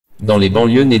Dans les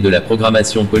banlieues nées de la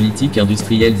programmation politique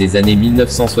industrielle des années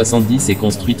 1970 et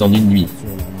construite en une nuit.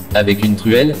 Avec une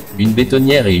truelle, une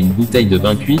bétonnière et une bouteille de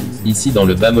vin cuit, ici dans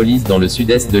le Bas Molise dans le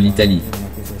sud-est de l'Italie.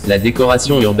 La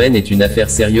décoration urbaine est une affaire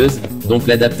sérieuse, donc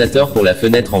l'adaptateur pour la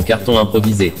fenêtre en carton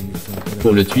improvisé.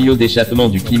 Pour le tuyau d'échappement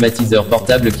du climatiseur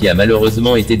portable qui a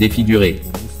malheureusement été défiguré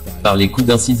par les coups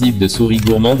d'incisives de souris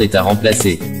gourmande est à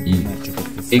remplacer. Il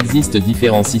existe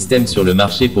différents systèmes sur le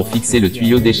marché pour fixer le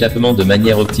tuyau d'échappement de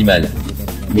manière optimale.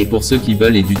 Mais pour ceux qui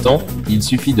veulent et du temps, il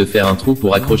suffit de faire un trou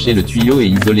pour accrocher le tuyau et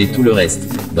isoler tout le reste.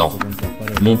 Dans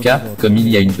mon cas, comme il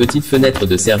y a une petite fenêtre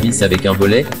de service avec un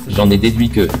volet, j'en ai déduit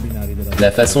que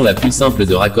la façon la plus simple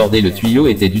de raccorder le tuyau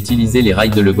était d'utiliser les rails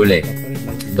de le volet,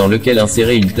 dans lequel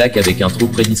insérer une plaque avec un trou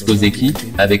prédisposé qui,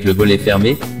 avec le volet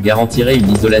fermé, garantirait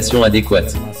une isolation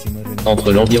adéquate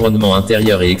entre l'environnement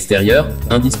intérieur et extérieur,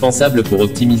 indispensable pour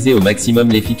optimiser au maximum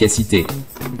l'efficacité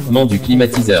du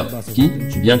climatiseur, qui,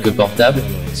 bien que portable,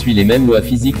 suit les mêmes lois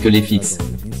physiques que les fixes.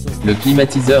 Le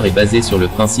climatiseur est basé sur le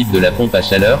principe de la pompe à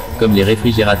chaleur, comme les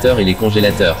réfrigérateurs et les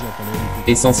congélateurs.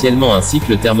 Essentiellement un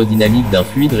cycle thermodynamique d'un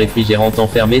fluide réfrigérant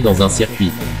enfermé dans un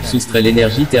circuit, soustrait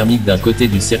l'énergie thermique d'un côté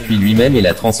du circuit lui-même et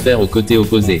la transfère au côté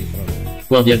opposé.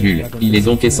 Point virgule. Il est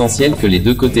donc essentiel que les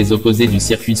deux côtés opposés du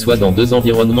circuit soient dans deux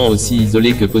environnements aussi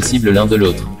isolés que possible l'un de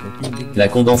l'autre. La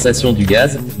condensation du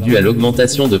gaz, due à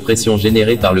l'augmentation de pression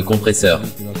générée par le compresseur,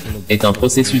 est un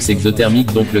processus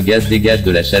exothermique, donc le gaz dégage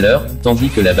de la chaleur, tandis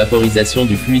que la vaporisation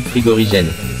du fluide frigorigène,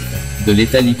 de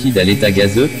l'état liquide à l'état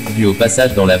gazeux, dû au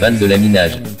passage dans la vanne de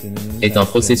laminage, est un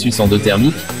processus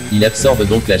endothermique, il absorbe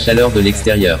donc la chaleur de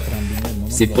l'extérieur.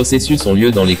 Ces processus ont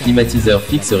lieu dans les climatiseurs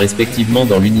fixes respectivement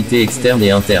dans l'unité externe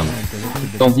et interne,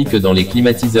 tandis que dans les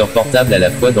climatiseurs portables à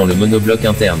la fois dans le monobloc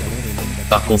interne.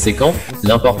 Par conséquent,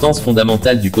 l'importance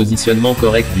fondamentale du positionnement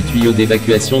correct du tuyau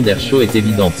d'évacuation d'air chaud est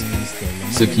évidente,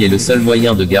 ce qui est le seul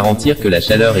moyen de garantir que la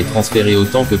chaleur est transférée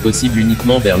autant que possible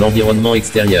uniquement vers l'environnement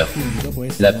extérieur.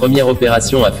 La première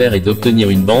opération à faire est d'obtenir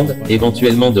une bande,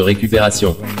 éventuellement de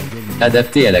récupération,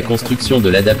 adaptée à la construction de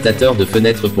l'adaptateur de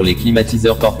fenêtres pour les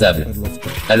climatiseurs portables.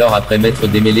 Alors après m'être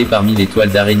démêlé parmi les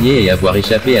toiles d'araignée et avoir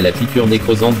échappé à la piqûre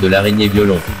nécrosante de l'araignée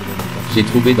violon, j'ai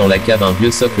trouvé dans la cave un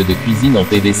vieux socle de cuisine en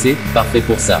PVC, parfait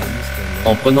pour ça.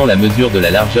 En prenant la mesure de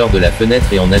la largeur de la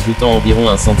fenêtre et en ajoutant environ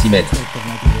 1 cm.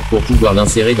 Pour pouvoir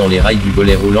l'insérer dans les rails du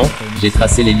volet roulant, j'ai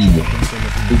tracé les lignes.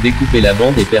 Pour découper la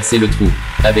bande et percer le trou.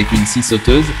 Avec une scie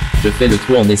sauteuse, je fais le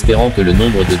trou en espérant que le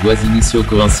nombre de doigts initiaux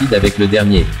coïncide avec le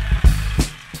dernier.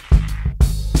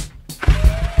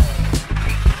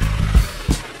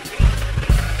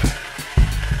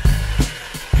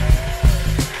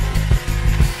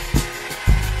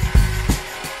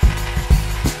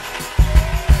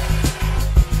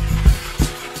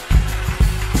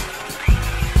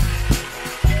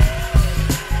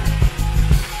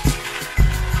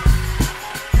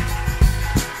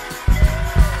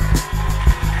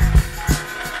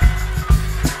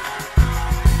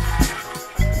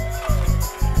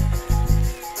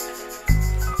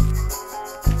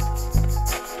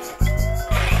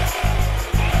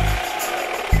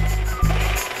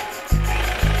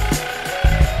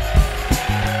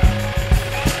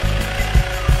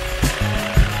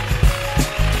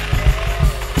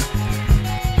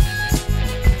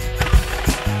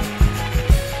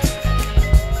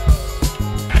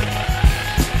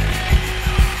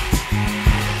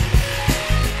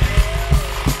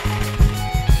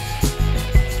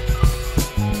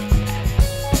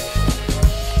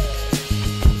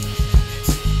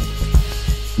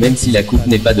 Même si la coupe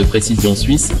n'est pas de précision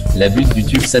suisse, la butte du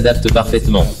tube s'adapte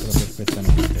parfaitement.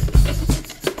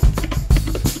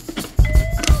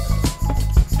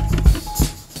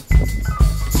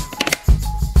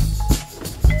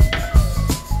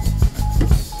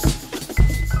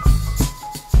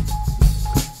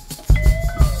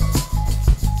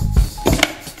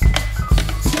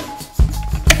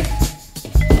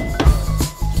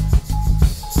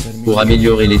 Pour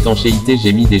améliorer l'étanchéité,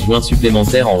 j'ai mis des joints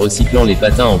supplémentaires en recyclant les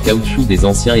patins en caoutchouc des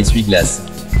anciens essuie-glaces.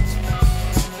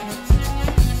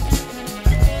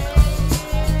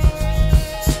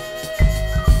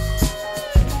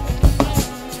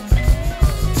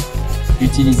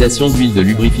 Utilisation d'huile de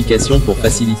lubrification pour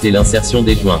faciliter l'insertion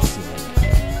des joints.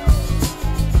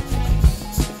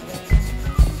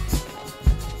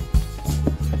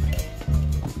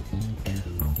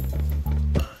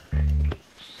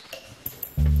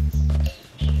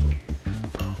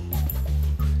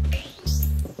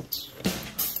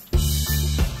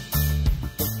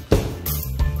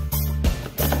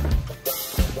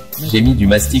 J'ai mis du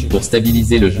mastic pour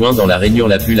stabiliser le joint dans la rainure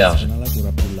la plus large.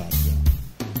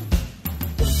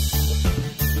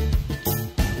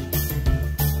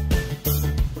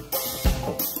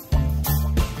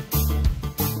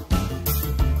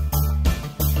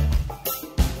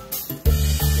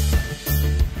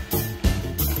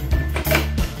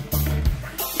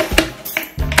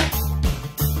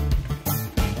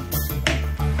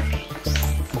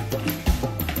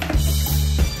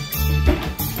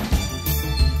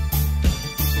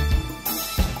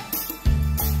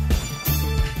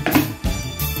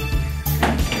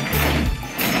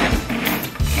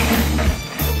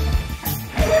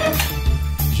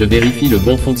 Je vérifie le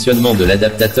bon fonctionnement de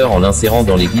l'adaptateur en l'insérant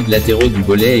dans les guides latéraux du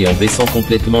volet et en baissant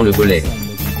complètement le volet.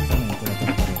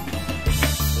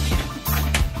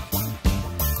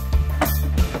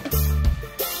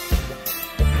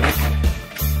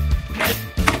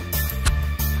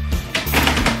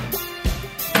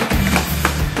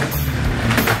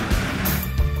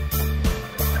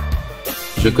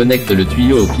 Je connecte le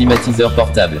tuyau au climatiseur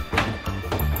portable.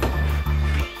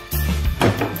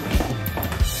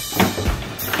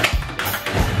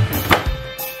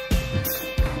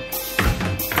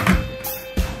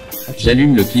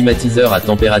 J'allume le climatiseur à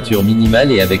température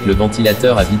minimale et avec le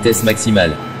ventilateur à vitesse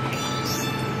maximale.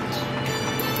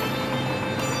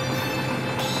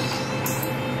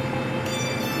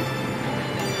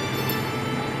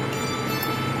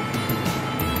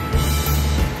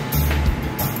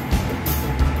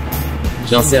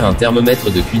 J'insère un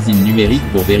thermomètre de cuisine numérique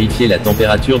pour vérifier la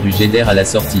température du jet d'air à la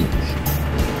sortie.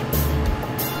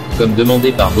 Comme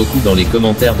demandé par beaucoup dans les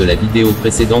commentaires de la vidéo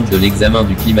précédente de l'examen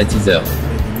du climatiseur.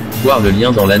 Voir le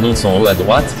lien dans l'annonce en haut à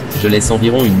droite, je laisse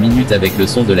environ 1 minute avec le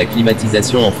son de la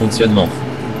climatisation en fonctionnement.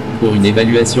 Pour une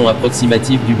évaluation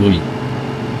approximative du bruit.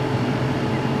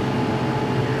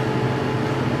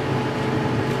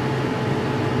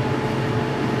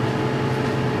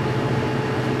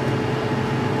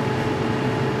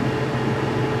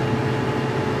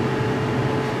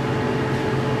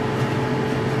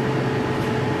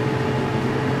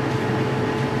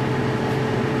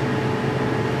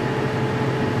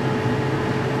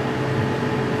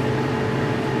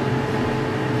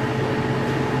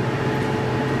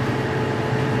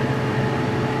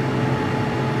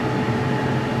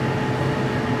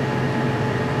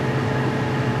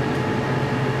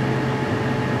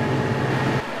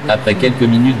 Après quelques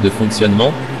minutes de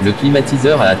fonctionnement, le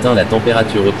climatiseur a atteint la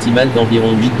température optimale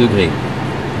d'environ 8 degrés.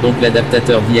 Donc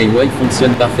l'adaptateur DIY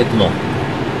fonctionne parfaitement.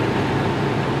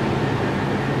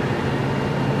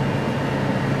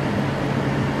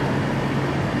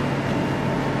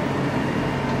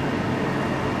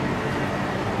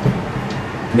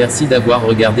 Merci d'avoir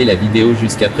regardé la vidéo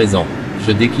jusqu'à présent.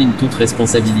 Je décline toute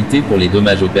responsabilité pour les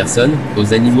dommages aux personnes,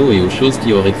 aux animaux et aux choses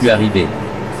qui auraient pu arriver.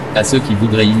 À ceux qui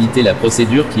voudraient imiter la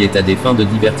procédure qui est à des fins de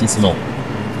divertissement.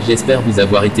 J'espère vous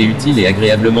avoir été utile et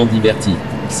agréablement diverti.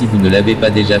 Si vous ne l'avez pas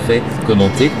déjà fait,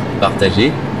 commentez,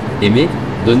 partagez, aimez,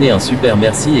 donnez un super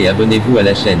merci et abonnez-vous à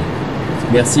la chaîne.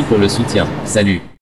 Merci pour le soutien. Salut.